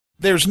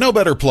There's no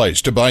better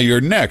place to buy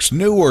your next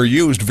new or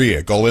used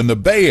vehicle in the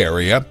Bay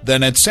Area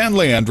than at San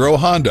Leandro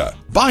Honda.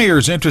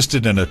 Buyers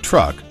interested in a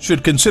truck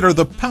should consider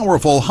the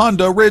powerful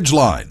Honda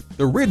Ridgeline.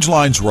 The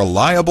Ridgeline's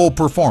reliable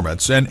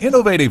performance and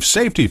innovative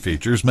safety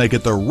features make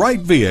it the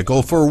right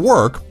vehicle for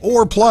work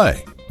or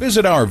play.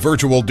 Visit our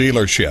virtual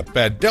dealership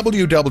at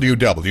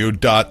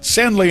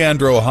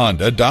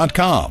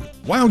www.sanleandrohonda.com.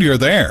 While you're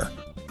there,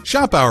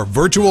 shop our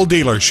virtual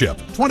dealership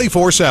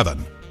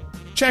 24/7.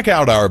 Check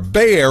out our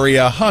Bay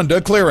Area Honda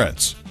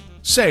clearance.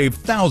 Save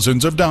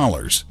thousands of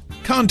dollars.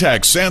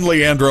 Contact San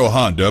Leandro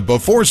Honda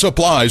before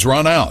supplies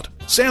run out.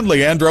 San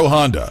Leandro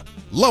Honda.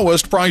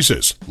 Lowest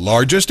prices,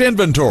 largest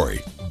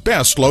inventory,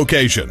 best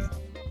location.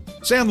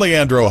 San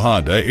Leandro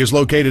Honda is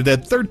located at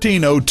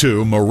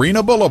 1302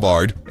 Marina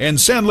Boulevard in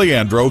San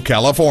Leandro,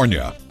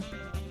 California.